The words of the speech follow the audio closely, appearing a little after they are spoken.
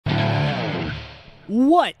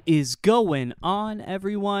What is going on,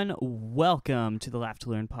 everyone? Welcome to the Laugh to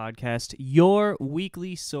Learn podcast, your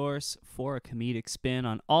weekly source for a comedic spin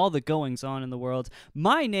on all the goings-on in the world.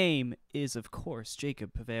 My name is, of course,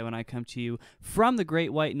 Jacob Paveo, and I come to you from the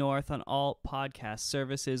Great White North on all podcast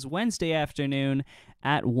services Wednesday afternoon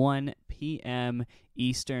at 1 p.m.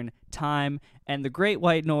 Eastern Time. And the Great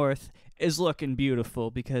White North is looking beautiful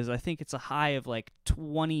because I think it's a high of like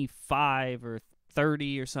 25 or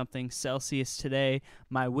 30 or something Celsius today.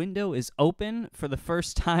 My window is open for the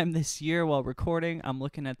first time this year while recording. I'm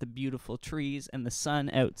looking at the beautiful trees and the sun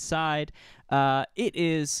outside. It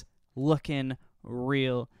is looking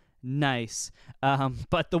real nice.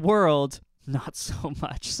 But the world, not so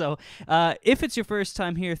much. So if it's your first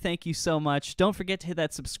time here, thank you so much. Don't forget to hit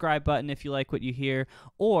that subscribe button if you like what you hear,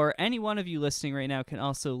 or any one of you listening right now can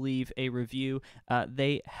also leave a review.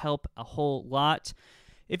 They help a whole lot.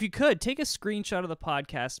 If you could, take a screenshot of the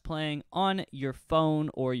podcast playing on your phone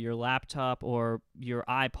or your laptop or your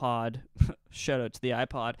iPod, shout out to the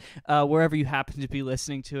iPod, wherever you happen to be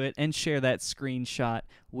listening to it, and share that screenshot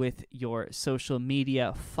with your social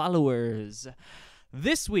media followers.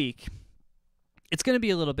 This week, it's going to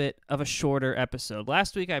be a little bit of a shorter episode.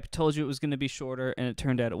 Last week, I told you it was going to be shorter, and it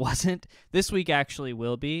turned out it wasn't. This week actually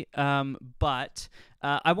will be, but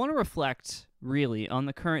I want to reflect really on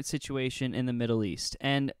the current situation in the Middle East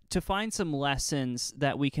and to find some lessons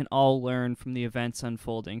that we can all learn from the events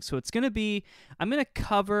unfolding. So I'm going to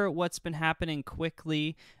cover what's been happening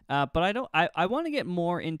quickly, but I want to get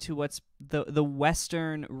more into what's the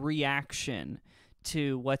Western reaction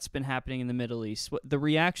to what's been happening in the Middle East, the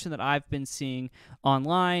reaction that I've been seeing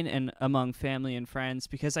online and among family and friends,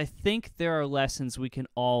 because I think there are lessons we can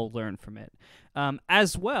all learn from it.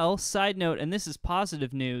 As well, side note, and this is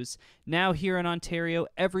positive news, now here in Ontario,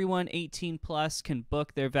 everyone 18 plus can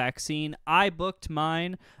book their vaccine. I booked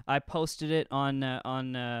mine. I posted it on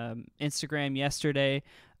Instagram yesterday.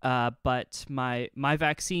 But my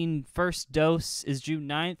vaccine first dose is June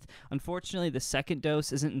 9th. Unfortunately, the second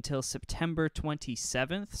dose isn't until September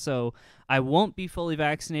 27th, so I won't be fully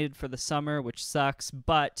vaccinated for the summer, which sucks,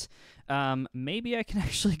 but maybe I can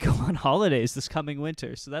actually go on holidays this coming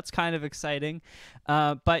winter, so that's kind of exciting.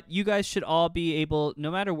 But you guys should all be able, no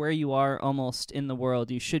matter where you are almost in the world,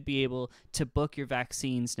 you should be able to book your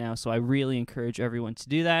vaccines now, so I really encourage everyone to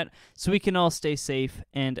do that so we can all stay safe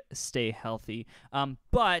and stay healthy.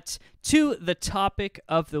 But to the topic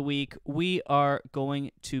of the week, we are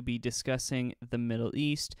going to be discussing the Middle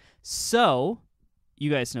East. So, you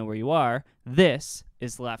guys know where you are. This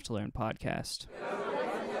is the Laugh to Learn podcast.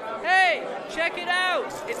 Hey, check it out.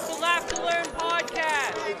 It's the Laugh to Learn podcast.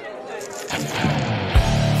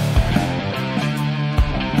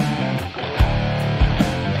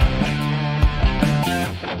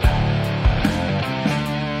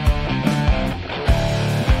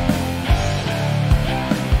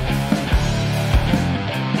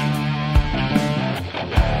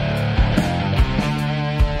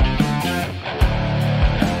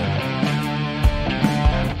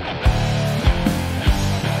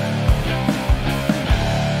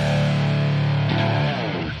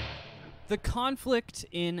 The conflict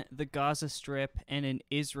in the Gaza Strip and in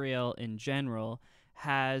Israel in general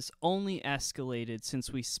has only escalated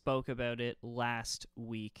since we spoke about it last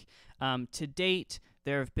week. To date,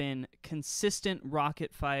 there have been consistent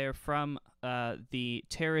rocket fire from the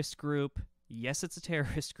terrorist group, yes, it's a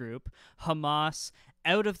terrorist group, Hamas,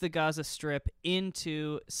 out of the Gaza Strip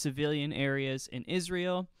into civilian areas in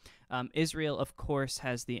Israel. Israel, of course,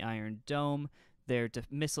 has the Iron Dome, their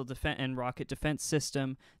missile defense and rocket defense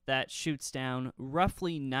system that shoots down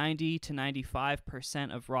roughly 90 to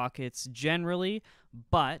 95% of rockets generally,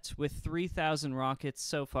 but with 3,000 rockets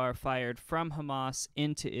so far fired from Hamas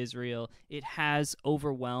into Israel, it has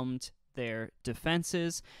overwhelmed their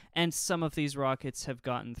defenses, and some of these rockets have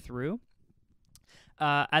gotten through.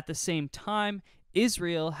 At the same time,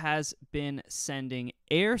 Israel has been sending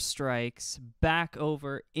airstrikes back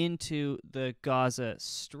over into the Gaza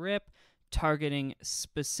Strip, targeting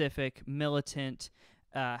specific militant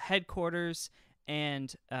headquarters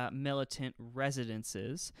and militant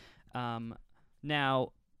residences.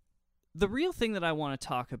 Now, the real thing that I want to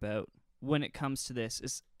talk about when it comes to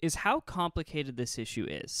this is how complicated this issue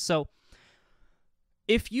is. So,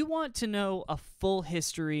 if you want to know a full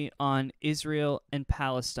history on Israel and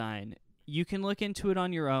Palestine, you can look into it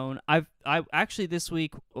on your own. I actually this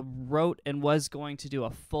week wrote and was going to do a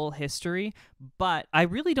full history, but I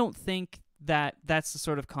really don't think that that's the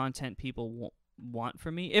sort of content people want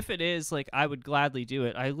from me. If it is, like, I would gladly do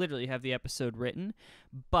it. I literally have the episode written,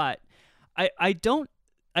 but I don't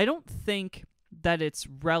think that it's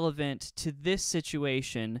relevant to this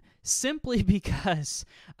situation simply because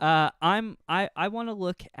I want to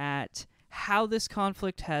look at how this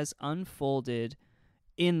conflict has unfolded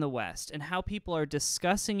in the West and how people are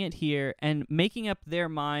discussing it here and making up their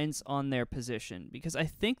minds on their position, because I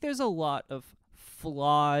think there's a lot of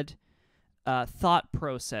flawed thought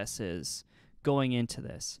processes going into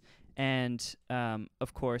this. And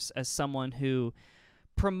of course, as someone who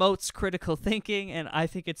promotes critical thinking, and I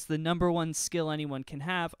think it's the number one skill anyone can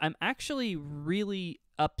have, I'm actually really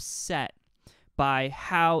upset by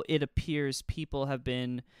how it appears people have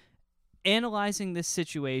been analyzing this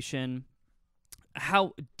situation,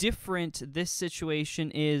 how different this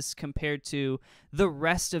situation is compared to the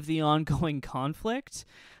rest of the ongoing conflict,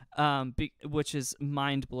 which is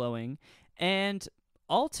mind-blowing, and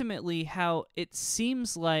ultimately how it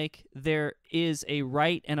seems like there is a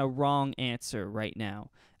right and a wrong answer right now,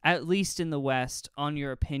 at least in the West, on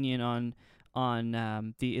your opinion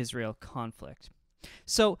on the Israel conflict.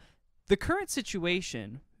 So the current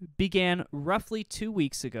situation began roughly 2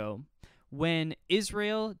 weeks ago when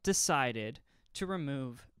Israel decided to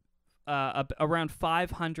remove around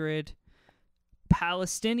 500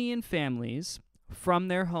 Palestinian families from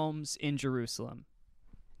their homes in Jerusalem.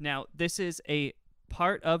 Now, this is a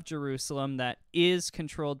part of Jerusalem that is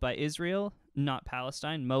controlled by Israel, not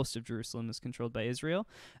Palestine. Most of Jerusalem is controlled by Israel.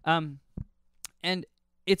 And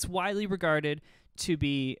it's widely regarded to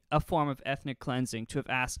be a form of ethnic cleansing, to have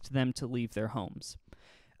asked them to leave their homes.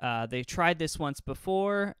 They tried this once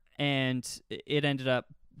before, and it ended up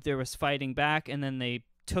there was fighting back, and then they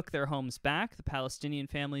took their homes back. The Palestinian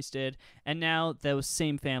families did, and now those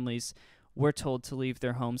same families were told to leave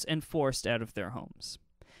their homes and forced out of their homes.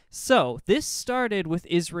 So this started with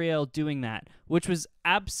Israel doing that, which was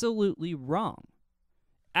absolutely wrong.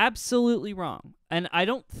 Absolutely wrong. And I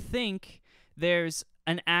don't think there's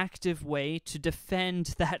an active way to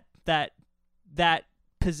defend that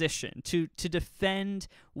position, to defend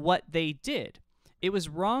what they did. It was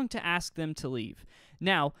wrong to ask them to leave.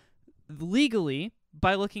 Now, legally,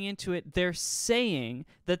 by looking into it, they're saying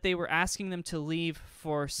that they were asking them to leave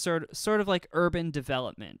for sort of like urban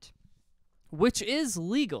development, which is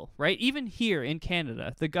legal, right? Even here in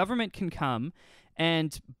Canada, the government can come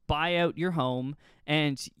and buy out your home,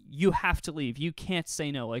 and you have to leave. You can't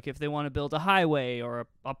say no. Like if they want to build a highway or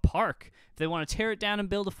a park, if they want to tear it down and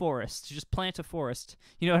build a forest, just plant a forest,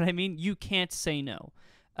 you know what I mean? You can't say no.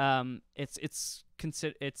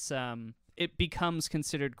 It becomes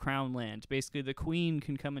considered crown land. Basically, the queen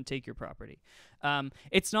can come and take your property.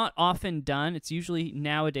 It's not often done. It's usually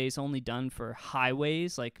nowadays only done for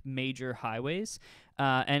highways, like major highways,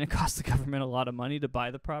 and it costs the government a lot of money to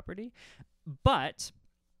buy the property. But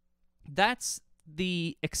that's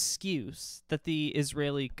the excuse that the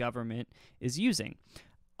Israeli government is using.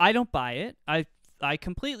 I don't buy it. I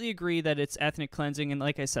completely agree that it's ethnic cleansing, and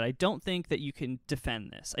like I said, I don't think that you can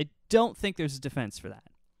defend this. I don't think there's a defense for that.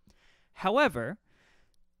 However,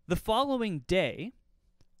 the following day,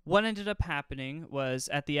 what ended up happening was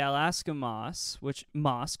at the Al-Aqsa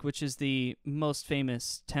Mosque, which is the most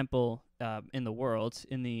famous temple in the world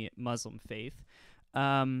in the Muslim faith.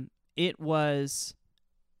 It was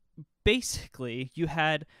basically, you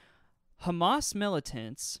had Hamas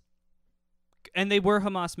militants, and they were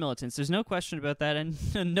Hamas militants. There's no question about that,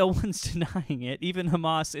 and no one's denying it. Even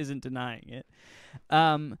Hamas isn't denying it.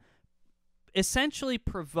 Essentially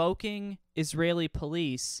provoking Israeli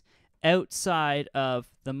police outside of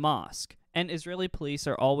the mosque. And Israeli police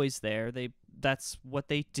are always there. That's what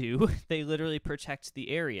they do. They literally protect the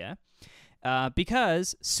area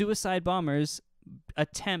because suicide bombers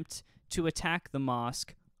attempt to attack the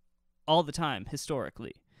mosque all the time,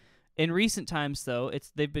 historically. In recent times, though,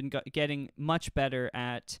 they've been getting much better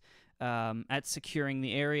at securing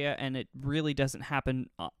the area, and it really doesn't happen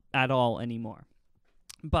at all anymore.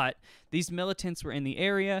 But these militants were in the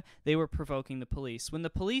area. They were provoking the police. When the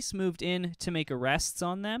police moved in to make arrests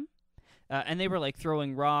on them, and they were like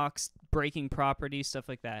throwing rocks, breaking property, stuff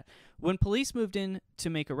like that. When police moved in to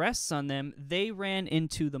make arrests on them, they ran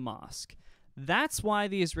into the mosque. That's why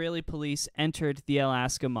the Israeli police entered the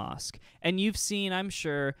Al-Aqsa Mosque. And you've seen, I'm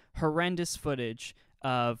sure, horrendous footage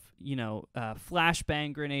of,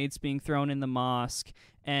 flashbang grenades being thrown in the mosque,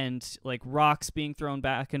 and like rocks being thrown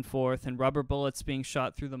back and forth, and rubber bullets being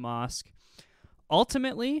shot through the mosque.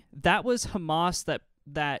 Ultimately, that was Hamas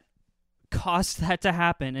that caused that to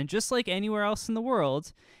happen. And just like anywhere else in the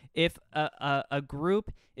world, if a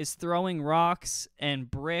group is throwing rocks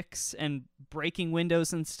and bricks and breaking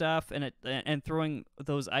windows and stuff and throwing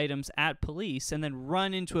those items at police and then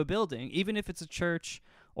run into a building, even if it's a church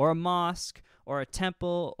or a mosque or a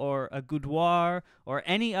temple or a gurdwara or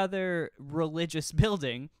any other religious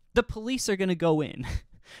building, the police are going to go in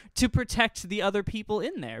to protect the other people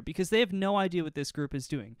in there because they have no idea what this group is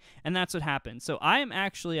doing. And that's what happened. So I am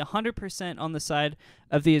actually 100% on the side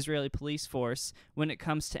of the Israeli police force when it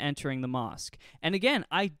comes to entering the mosque. And again,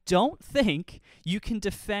 I don't think you can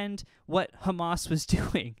defend what Hamas was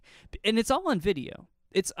doing. And it's all on video.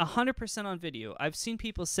 It's 100% on video. I've seen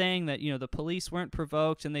people saying that, the police weren't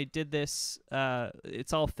provoked and they did this,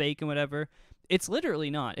 it's all fake and whatever. It's literally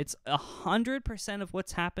not. It's 100% of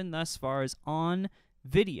what's happened thus far is on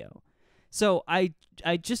video. So I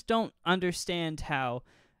just don't understand how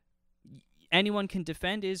anyone can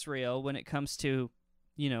defend Israel when it comes to,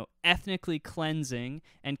 ethnically cleansing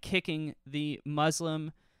and kicking the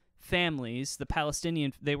Muslim families, the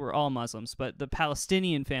Palestinian, they were all Muslims, but the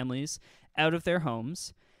Palestinian families out of their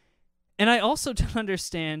homes. And I also don't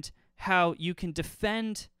understand how you can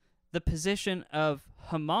defend the position of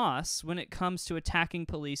Hamas when it comes to attacking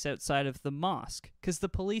police outside of the mosque, because the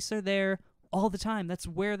police are there all the time. That's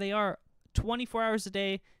where they are 24 hours a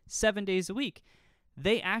day, 7 days a week.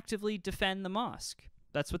 They actively defend the mosque.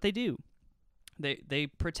 That's what they do. They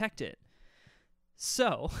protect it.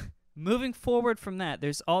 So, moving forward from that,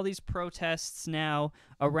 there's all these protests now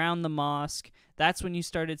around the mosque. That's when you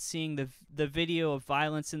started seeing the video of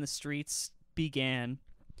violence in the streets began.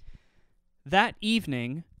 That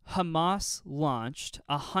evening, Hamas launched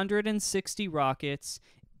 160 rockets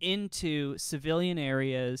into civilian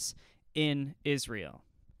areas in Israel.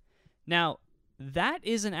 Now, that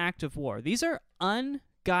is an act of war. These are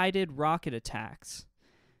unguided rocket attacks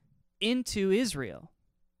into Israel.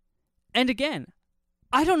 And again,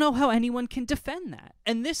 I don't know how anyone can defend that.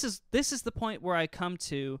 And this is the point where I come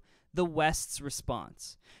to the West's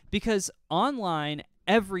response. Because online,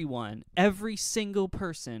 every single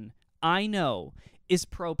person I know is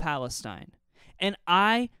pro-Palestine. And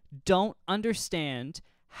I don't understand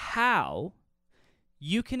how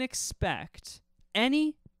you can expect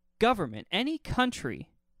any government, any country,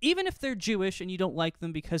 even if they're Jewish and you don't like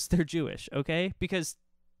them because they're Jewish, okay? Because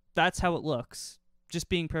that's how it looks, just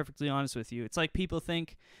being perfectly honest with you. It's like people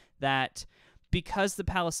think that because the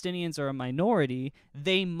Palestinians are a minority,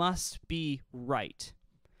 they must be right.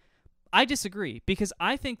 I disagree, because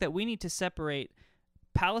I think that we need to separate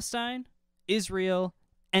Palestine, Israel,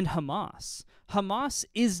 and Hamas. Hamas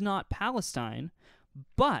is not Palestine,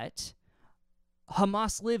 but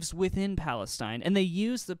Hamas lives within Palestine, and they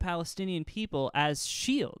use the Palestinian people as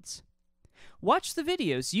shields. Watch the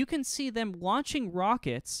videos. You can see them launching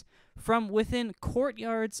rockets from within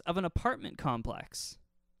courtyards of an apartment complex.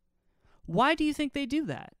 Why do you think they do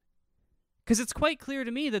that? Because it's quite clear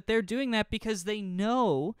to me that they're doing that because they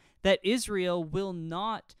know that Israel will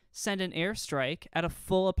not send an airstrike at a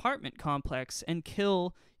full apartment complex and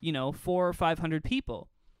kill, 400 or 500 people.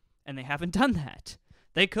 And they haven't done that.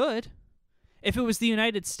 They could. If it was the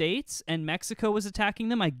United States and Mexico was attacking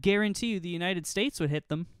them, I guarantee you the United States would hit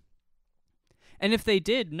them. And if they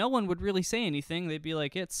did, no one would really say anything. They'd be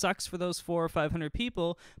like, it sucks for those 400 or 500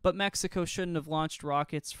 people, but Mexico shouldn't have launched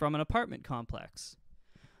rockets from an apartment complex.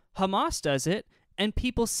 Hamas does it, and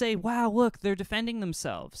people say, wow, look, they're defending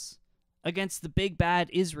themselves against the big bad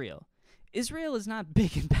Israel. Israel is not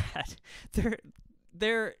big and bad.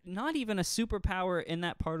 They're not even a superpower in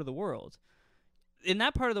that part of the world. In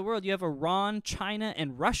that part of the world, you have Iran, China,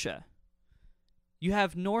 and Russia. You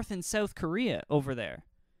have North and South Korea over there,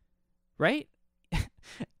 right?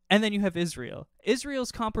 And then you have Israel.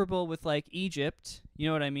 Israel's comparable with, like, Egypt. You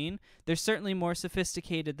know what I mean? They're certainly more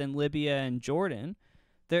sophisticated than Libya and Jordan.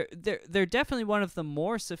 They're definitely one of the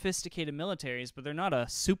more sophisticated militaries, but they're not a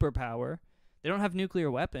superpower. They don't have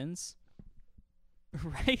nuclear weapons,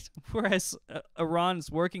 right? Whereas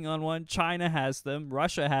Iran's working on one, China has them,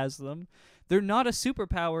 Russia has them. They're not a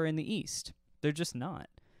superpower in the East. They're just not.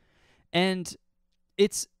 And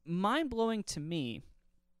it's mind-blowing to me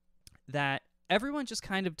that everyone just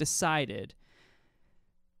kind of decided,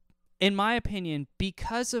 in my opinion,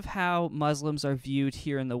 because of how Muslims are viewed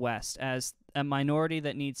here in the West as a minority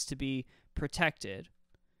that needs to be protected,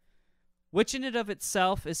 which in and of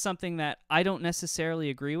itself is something that I don't necessarily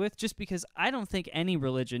agree with, just because I don't think any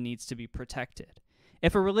religion needs to be protected.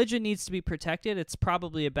 If a religion needs to be protected, it's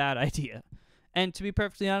probably a bad idea. And to be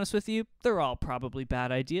perfectly honest with you, they're all probably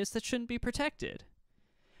bad ideas that shouldn't be protected.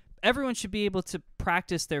 Everyone should be able to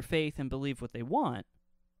practice their faith and believe what they want.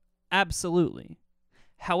 Absolutely.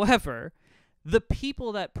 However, the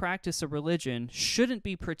people that practice a religion shouldn't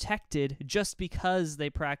be protected just because they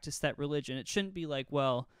practice that religion. It shouldn't be like,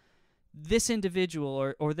 well, this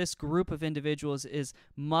individual or this group of individuals is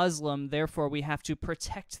Muslim, therefore we have to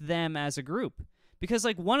protect them as a group. Because,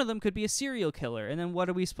 like, one of them could be a serial killer, and then what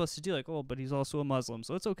are we supposed to do? Like, oh, but he's also a Muslim,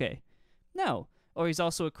 so it's okay. No. Or he's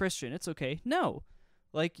also a Christian. It's okay. No.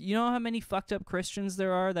 Like, you know how many fucked up Christians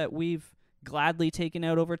there are that we've gladly taken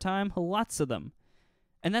out over time? Lots of them.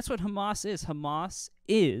 And that's what Hamas is. Hamas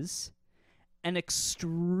is an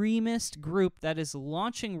extremist group that is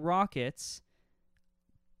launching rockets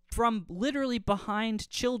from literally behind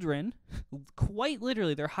children. Quite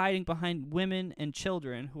literally, they're hiding behind women and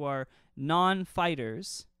children who are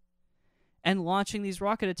non-fighters and launching these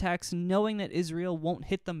rocket attacks knowing that Israel won't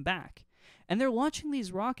hit them back. And they're launching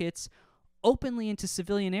these rockets openly into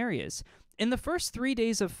civilian areas. In the first 3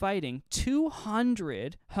 days of fighting,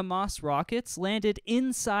 200 Hamas rockets landed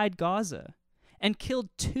inside Gaza and killed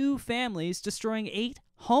 2 families, destroying 8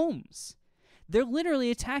 homes. They're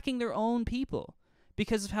literally attacking their own people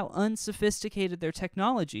because of how unsophisticated their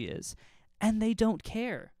technology is. And they don't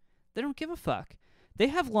care. They don't give a fuck. They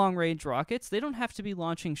have long-range rockets. They don't have to be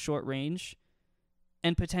launching short-range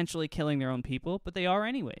and potentially killing their own people, but they are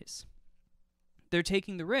anyways. They're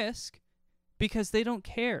taking the risk because they don't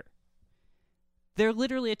care. They're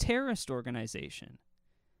literally a terrorist organization.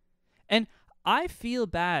 And I feel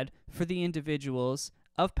bad for the individuals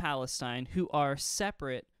of Palestine who are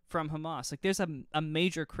separate from Hamas. Like, there's a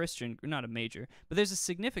major Christian, not a major, but there's a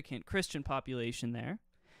significant Christian population there.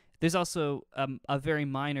 There's also a very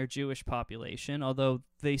minor Jewish population, although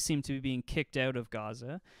they seem to be being kicked out of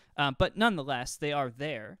Gaza. But nonetheless, they are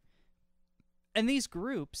there. And these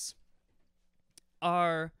groups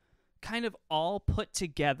are kind of all put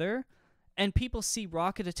together, and people see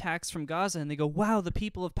rocket attacks from Gaza and they go, wow, the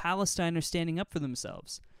people of Palestine are standing up for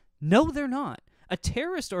themselves. No, they're not. A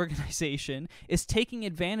terrorist organization is taking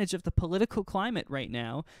advantage of the political climate right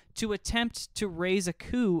now to attempt to raise a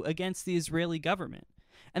coup against the Israeli government.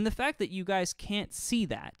 And the fact that you guys can't see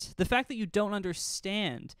that, the fact that you don't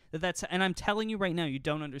understand that that's, and I'm telling you right now, you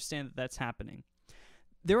don't understand that that's happening.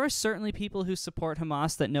 There are certainly people who support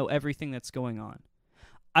Hamas that know everything that's going on.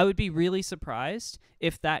 I would be really surprised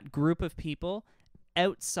if that group of people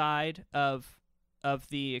outside of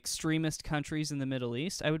the extremist countries in the Middle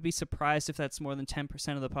East, I would be surprised if that's more than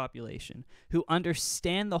 10% of the population who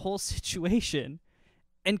understand the whole situation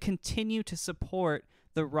and continue to support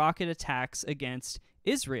the rocket attacks against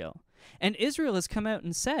Israel. And Israel has come out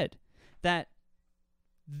and said that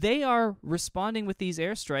they are responding with these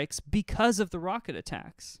airstrikes because of the rocket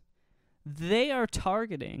attacks. They are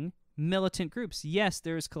targeting militant groups. Yes,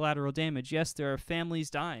 there is collateral damage. Yes, there are families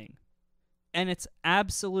dying. And it's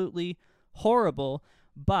absolutely horrible.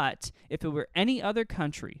 But if it were any other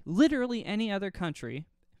country, literally any other country,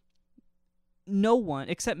 no one,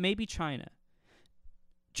 except maybe China,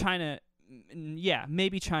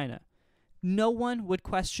 maybe China, no one would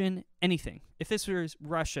question anything. If this was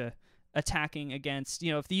Russia attacking against,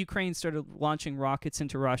 if the Ukraine started launching rockets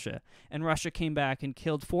into Russia and Russia came back and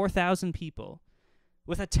killed 4,000 people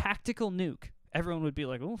with a tactical nuke, everyone would be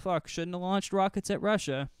like, oh, fuck, shouldn't have launched rockets at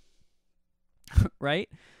Russia. Right?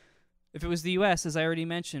 If it was the U.S., as I already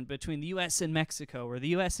mentioned, between the U.S. and Mexico or the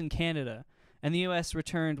U.S. and Canada, and the U.S.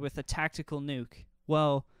 returned with a tactical nuke,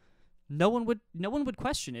 well, no one would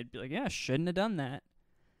question it. It'd be like, yeah, shouldn't have done that.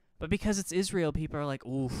 But because it's Israel, people are like,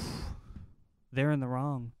 oof, they're in the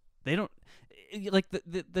wrong. They don't, like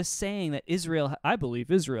the saying that I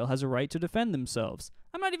believe Israel has a right to defend themselves.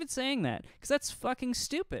 I'm not even saying that, because that's fucking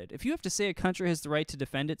stupid. If you have to say a country has the right to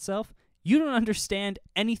defend itself, you don't understand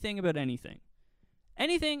anything about anything.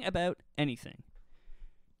 Anything about anything.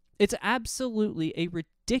 It's absolutely a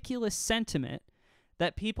ridiculous sentiment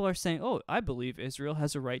that people are saying, oh, I believe Israel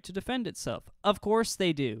has a right to defend itself. Of course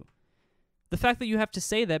they do. The fact that you have to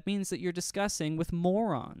say that means that you're discussing with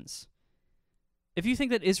morons. If you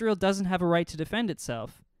think that Israel doesn't have a right to defend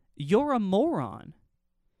itself, you're a moron.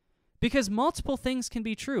 Because multiple things can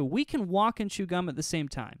be true. We can walk and chew gum at the same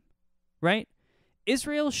time, right?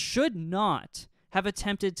 Israel should not have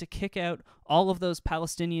attempted to kick out all of those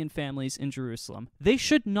Palestinian families in Jerusalem. They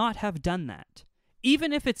should not have done that.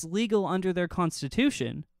 Even if it's legal under their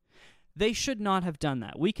constitution, they should not have done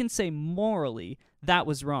that. We can say morally that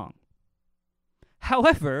was wrong.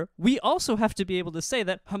 However, we also have to be able to say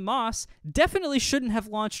that Hamas definitely shouldn't have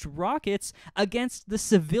launched rockets against the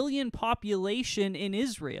civilian population in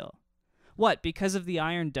Israel. What, because of the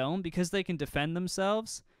Iron Dome? Because they can defend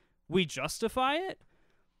themselves? We justify it?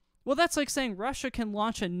 Well, that's like saying Russia can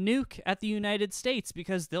launch a nuke at the United States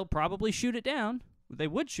because they'll probably shoot it down. They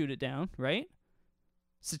would shoot it down, right?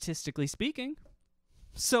 Statistically speaking.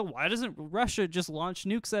 So why doesn't Russia just launch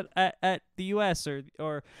nukes at the U.S. or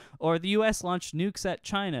the U.S. launch nukes at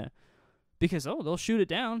China? Because, they'll shoot it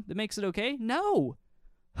down. That makes it okay? No.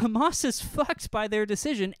 Hamas is fucked by their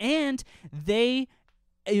decision, and they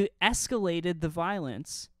escalated the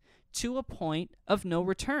violence to a point of no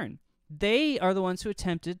return. They are the ones who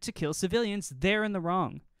attempted to kill civilians. They're in the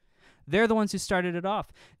wrong. They're the ones who started it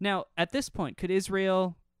off. Now, at this point, could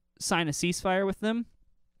Israel sign a ceasefire with them?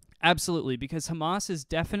 Absolutely, because Hamas is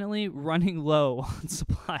definitely running low on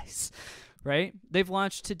supplies, right? They've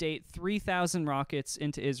launched to date 3,000 rockets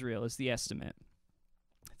into Israel is the estimate.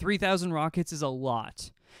 3,000 rockets is a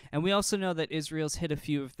lot. And we also know that Israel's hit a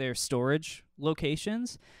few of their storage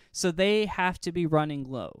locations, so they have to be running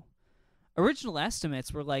low. Original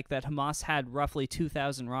estimates were like that Hamas had roughly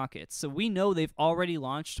 2,000 rockets, so we know they've already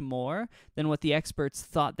launched more than what the experts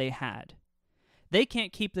thought they had. They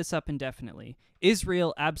can't keep this up indefinitely.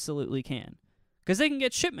 Israel absolutely can, because they can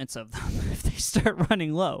get shipments of them if they start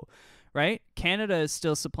running low, right? Canada is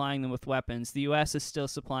still supplying them with weapons. The U.S. is still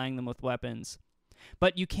supplying them with weapons.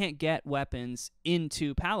 But you can't get weapons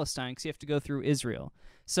into Palestine because you have to go through Israel.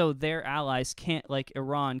 So their allies can't, like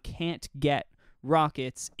Iran, can't get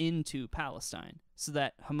rockets into Palestine so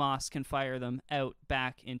that Hamas can fire them out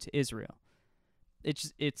back into Israel.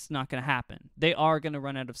 It's not going to happen. They are going to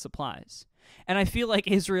run out of supplies. And I feel like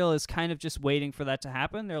Israel is kind of just waiting for that to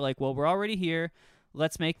happen. They're like, well, we're already here.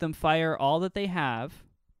 Let's make them fire all that they have.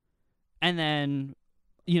 And then,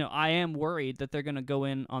 I am worried that they're going to go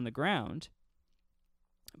in on the ground.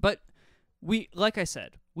 But like I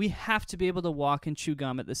said, we have to be able to walk and chew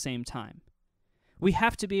gum at the same time. We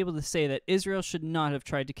have to be able to say that Israel should not have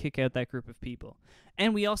tried to kick out that group of people.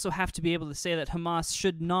 And we also have to be able to say that Hamas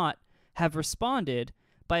should not have responded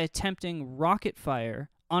by attempting rocket fire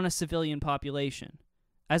on a civilian population.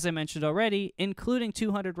 As I mentioned already, including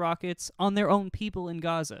 200 rockets on their own people in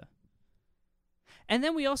Gaza. And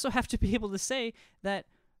then we also have to be able to say that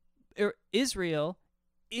Israel,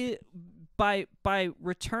 by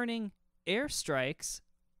returning airstrikes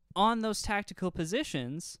on those tactical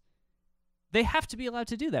positions, they have to be allowed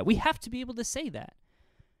to do that. We have to be able to say that.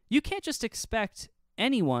 You can't just expect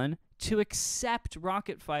anyone to accept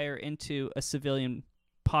rocket fire into a civilian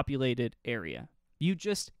populated area. You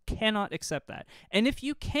just cannot accept that. And if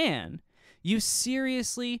you can, you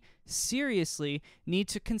seriously, seriously need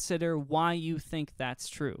to consider why you think that's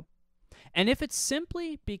true. And if it's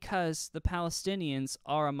simply because the Palestinians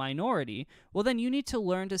are a minority, well, then you need to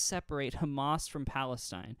learn to separate Hamas from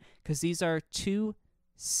Palestine, because these are two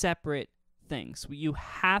separate things. You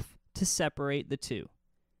have to separate the two.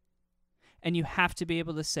 And you have to be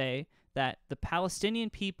able to say that the Palestinian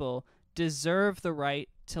people deserve the right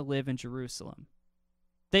to live in Jerusalem.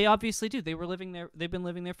 They obviously do. They were living there. They've been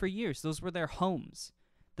living there for years. Those were their homes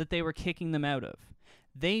that they were kicking them out of.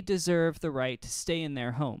 They deserve the right to stay in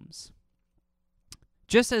their homes.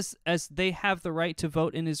 Just as they have the right to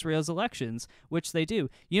vote in Israel's elections, which they do.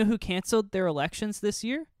 You know who canceled their elections this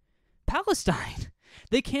year? Palestine.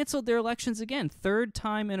 They canceled their elections again, third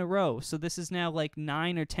time in a row. So this is now like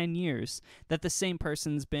 9 or 10 years that the same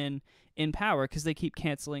person's been in power because they keep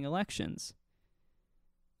canceling elections.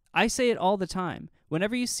 I say it all the time.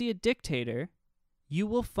 Whenever you see a dictator, you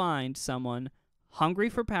will find someone hungry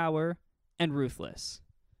for power and ruthless.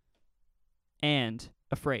 And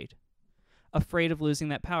afraid. Afraid of losing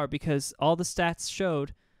that power, because all the stats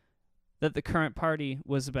showed that the current party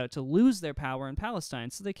was about to lose their power in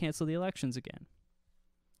Palestine, so they canceled the elections again.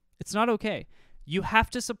 It's not okay. We have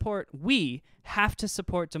to support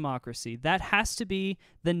democracy. That has to be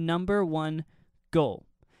the number one goal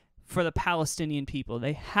for the Palestinian people.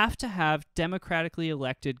 They have to have democratically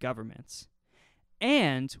elected governments.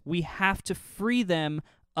 And we have to free them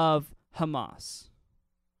of Hamas.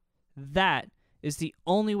 That is the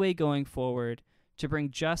only way going forward to bring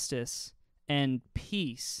justice and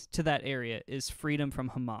peace to that area, is freedom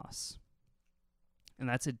from Hamas. And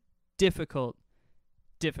that's a difficult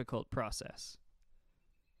process.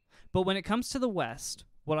 But when it comes to the West,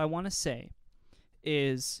 what I want to say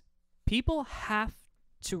is people have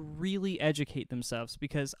to really educate themselves,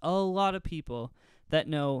 because a lot of people that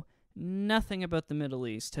know nothing about the Middle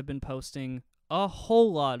East have been posting a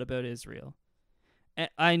whole lot about Israel. And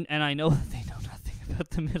I know that they know nothing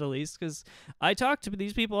about the Middle East, because I talk to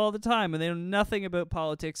these people all the time, and they know nothing about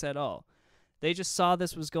politics at all. They just saw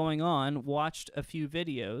this was going on, watched a few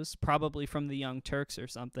videos, probably from the Young Turks or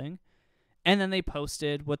something, and then they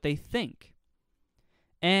posted what they think.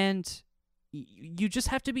 And you just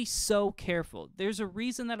have to be so careful. There's a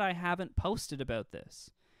reason that I haven't posted about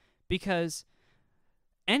this, because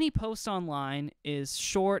any post online is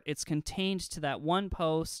short, it's contained to that one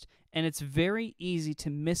post, and it's very easy to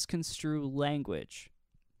misconstrue language.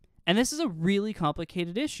 And this is a really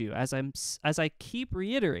complicated issue, as I keep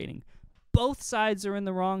reiterating. Both sides are in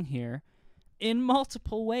the wrong here, in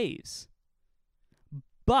multiple ways.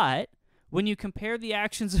 But when you compare the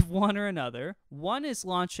actions of one or another, one is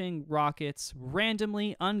launching rockets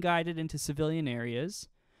randomly, unguided into civilian areas.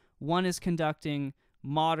 One is conducting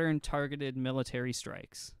modern targeted military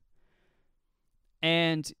strikes.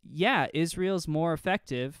 And yeah, Israel's more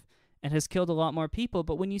effective and has killed a lot more people,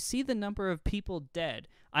 but when you see the number of people dead,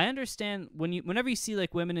 I understand whenever you see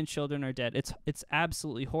like women and children are dead, it's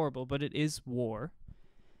absolutely horrible, but it is war.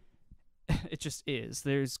 It just is.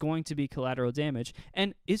 There's going to be collateral damage,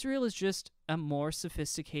 and Israel is just a more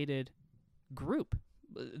sophisticated group.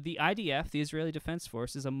 The IDF, the Israeli Defense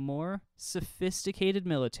Force, is a more sophisticated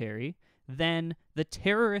military than the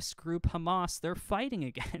terrorist group Hamas they're fighting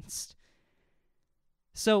against.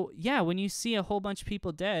 So, yeah, when you see a whole bunch of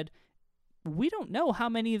people dead, we don't know how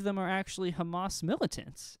many of them are actually Hamas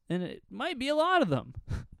militants, and it might be a lot of them.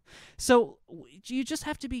 So you just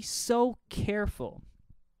have to be so careful,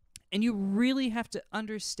 and you really have to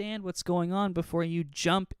understand what's going on before you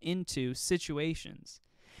jump into situations.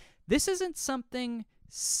 This isn't something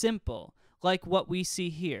simple like what we see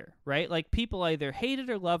here, right? Like, people either hated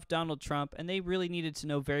or loved Donald Trump, and they really needed to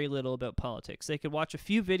know very little about politics. They could watch a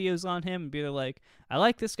few videos on him and be like, I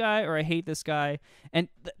like this guy or I hate this guy. And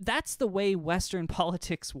that's the way Western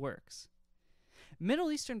politics works.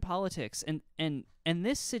 Middle Eastern politics and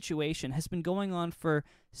this situation has been going on for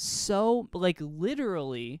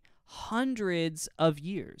literally hundreds of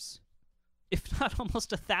years, if not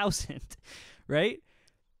almost 1,000, right?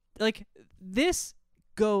 Like, this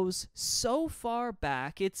goes so far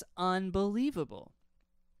back, it's unbelievable.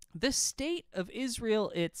 The state of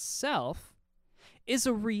Israel itself is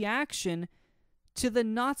a reaction to the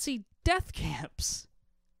Nazi death camps,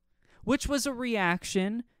 which was a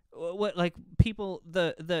reaction, the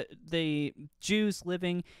Jews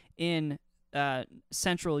living in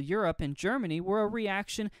Central Europe and Germany were a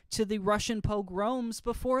reaction to the Russian pogroms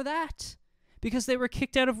before that, because they were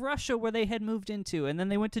kicked out of Russia, where they had moved into, and then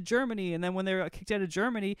they went to Germany, and then when they were kicked out of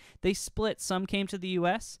Germany, they split. Some came to the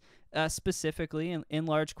U.S., specifically in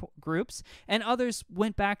large groups, and others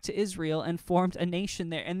went back to Israel and formed a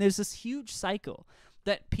nation there. And there's this huge cycle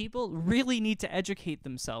that people really need to educate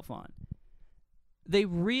themselves on. They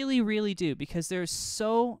really, really do, because there's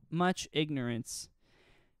so much ignorance,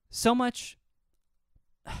 so much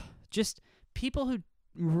just people who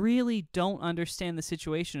really don't understand the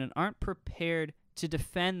situation and aren't prepared to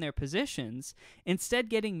defend their positions, instead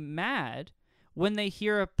getting mad when they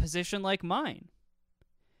hear a position like mine.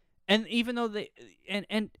 And even though they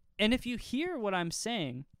and if you hear what I'm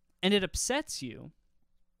saying and it upsets you,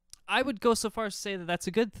 I would go so far as to say that that's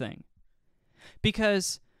a good thing.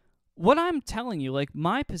 Because what I'm telling you, like,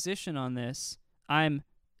 my position on this, I'm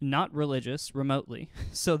not religious remotely,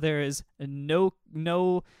 so there is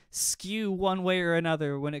no skew one way or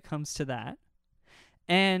another when it comes to that.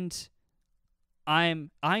 And I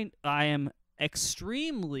am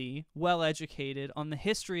extremely well educated on the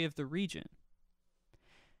history of the region.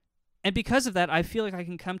 And because of that, I feel like I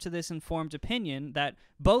can come to this informed opinion that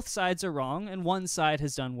both sides are wrong and one side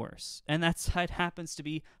has done worse. And that side happens to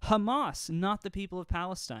be Hamas, not the people of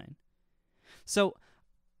Palestine. So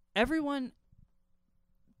everyone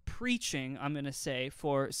preaching, I'm going to say,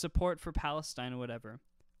 for support for Palestine or whatever,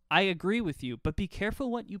 I agree with you, but be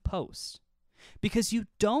careful what you post, because you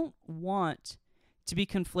don't want to be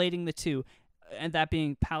conflating the two, and that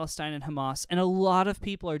being Palestine and Hamas. And a lot of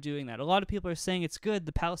people are doing that. A lot of people are saying it's good,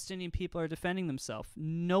 the Palestinian people are defending themselves.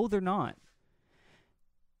 No, they're not.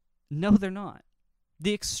 No, they're not.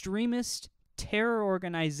 The extremist terror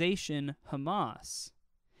organization Hamas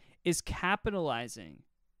is capitalizing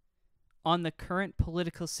on the current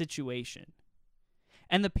political situation.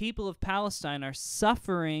 And the people of Palestine are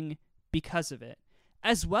suffering because of it,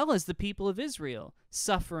 as well as the people of Israel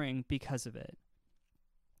suffering because of it.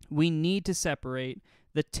 We need to separate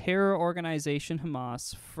the terror organization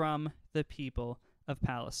Hamas from the people of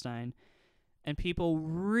Palestine. And people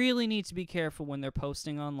really need to be careful when they're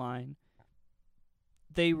posting online.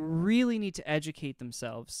 They really need to educate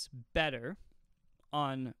themselves better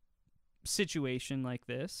on situation like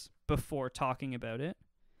this before talking about it.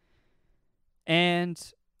 And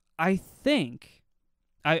I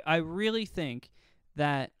really think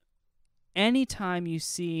that anytime you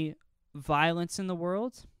see violence in the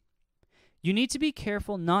world, you need to be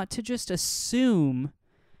careful not to just assume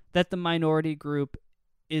that the minority group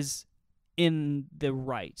is in the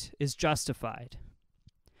right, is justified.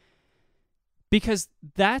 Because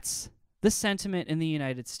that's the sentiment in the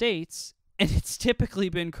United States, and it's typically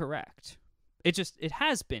been correct. It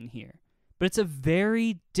has been here. But it's a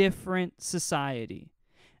very different society.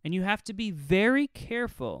 And you have to be very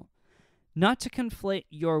careful not to conflate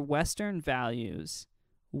your Western values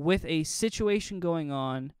with a situation going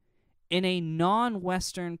on in a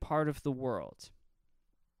non-Western part of the world.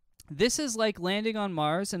 This is like landing on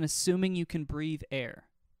Mars and assuming you can breathe air.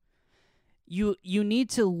 You need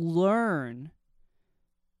to learn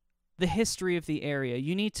the history of the area.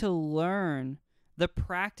 You need to learn the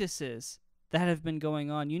practices that have been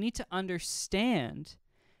going on. You need to understand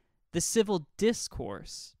the civil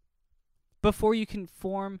discourse before you can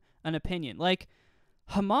form an opinion. Like,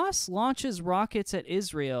 Hamas launches rockets at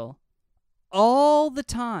Israel all the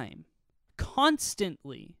time,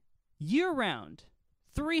 constantly, year-round,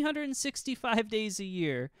 365 days a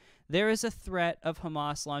year. There is a threat of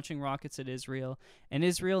Hamas launching rockets at Israel, and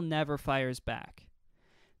Israel never fires back.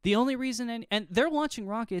 The only reason, and they're launching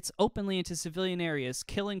rockets openly into civilian areas,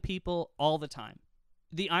 killing people all the time.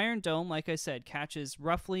 The Iron Dome, like I said, catches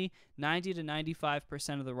roughly 90 to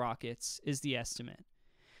 95% of the rockets, is the estimate.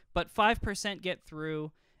 But 5% get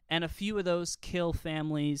through, and a few of those kill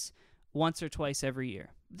families once or twice every year.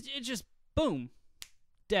 It just, boom,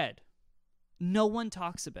 dead. No one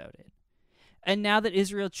talks about it. And now that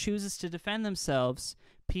Israel chooses to defend themselves,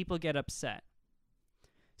 people get upset.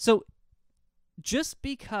 So just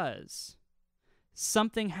because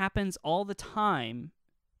something happens all the time,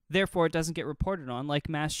 therefore it doesn't get reported on, like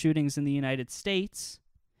mass shootings in the United States,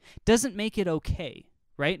 doesn't make it okay,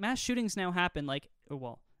 right? Mass shootings now happen like,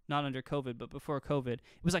 well, not under COVID, but before COVID. It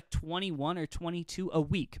was like 21 or 22 a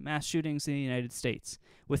week mass shootings in the United States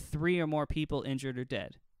with 3 or more people injured or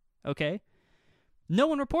dead, okay? No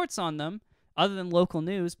one reports on them other than local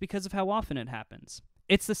news because of how often it happens.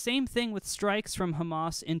 It's the same thing with strikes from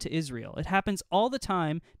Hamas into Israel. It happens all the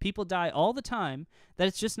time. People die all the time. That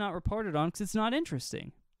it's just not reported on because it's not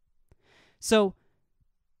interesting. So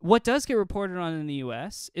what does get reported on in the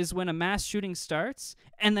U.S. is when a mass shooting starts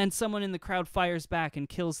and then someone in the crowd fires back and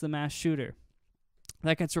kills the mass shooter.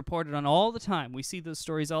 That gets reported on all the time. We see those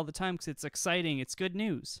stories all the time because it's exciting. It's good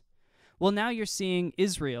news. Well, now you're seeing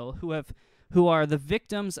Israel, who are the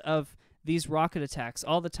victims of these rocket attacks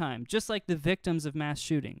all the time, just like the victims of mass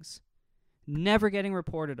shootings, never getting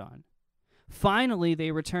reported on. Finally,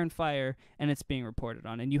 they return fire, and it's being reported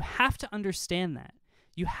on. And you have to understand that.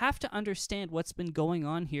 You have to understand what's been going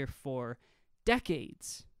on here for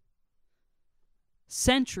decades,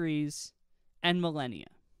 centuries, and millennia.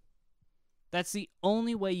 That's the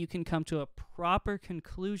only way you can come to a proper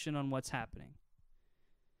conclusion on what's happening.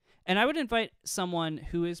 And I would invite someone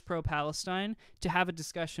who is pro-Palestine to have a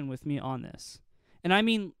discussion with me on this. And I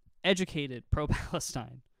mean educated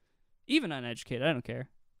pro-Palestine. Even uneducated, I don't care.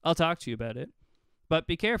 I'll talk to you about it. But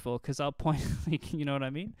be careful, because I'll point, like, you know what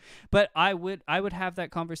I mean? But I would have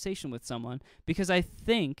that conversation with someone, because I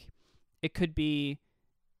think it could be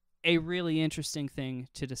a really interesting thing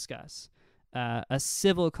to discuss. A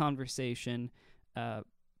civil conversation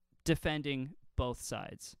defending both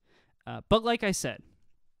sides. But like I said,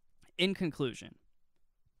 in conclusion,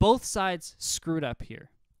 both sides screwed up here.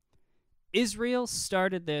 Israel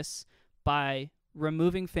started this by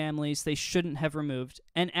removing families they shouldn't have removed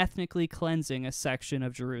and ethnically cleansing a section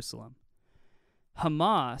of Jerusalem.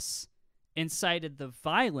 Hamas incited the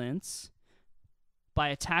violence by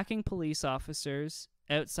attacking police officers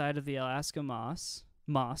outside of the Al-Aqsa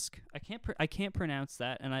Mosque. I can't pronounce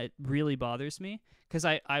that, and it really bothers me because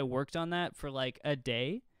I worked on that for like a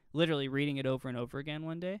day, literally reading it over and over again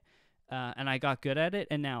one day. And I got good at it,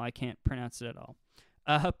 and now I can't pronounce it at all.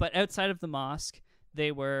 But outside of the mosque,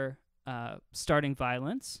 they were starting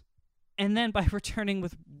violence, and then by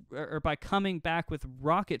by coming back with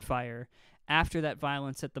rocket fire after that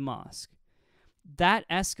violence at the mosque. That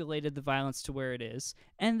escalated the violence to where it is,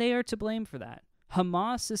 and they are to blame for that.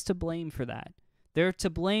 Hamas is to blame for that. They're to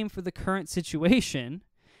blame for the current situation,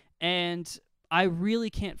 and I really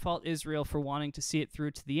can't fault Israel for wanting to see it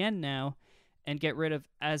through to the end now, and get rid of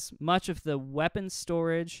as much of the weapons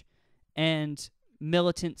storage and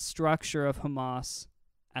militant structure of Hamas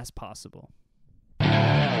as possible.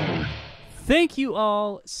 Thank you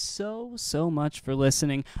all so much for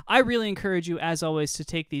listening. I really encourage you, as always, to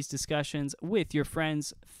take these discussions with your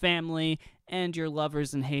friends, family, and your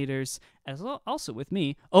lovers and haters, as well, also with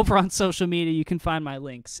me, over on social media. You can find my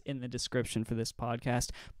links in the description for this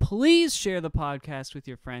podcast. Please share the podcast with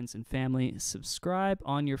your friends and family. Subscribe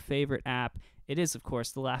on your favorite app. It is, of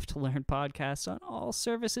course, the Laugh to Learn podcast on all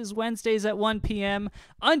services Wednesdays at 1 p.m.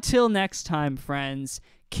 Until next time, friends,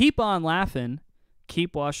 keep on laughing,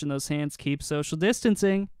 keep washing those hands, keep social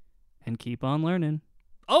distancing, and keep on learning.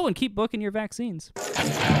 Oh, and keep booking your vaccines.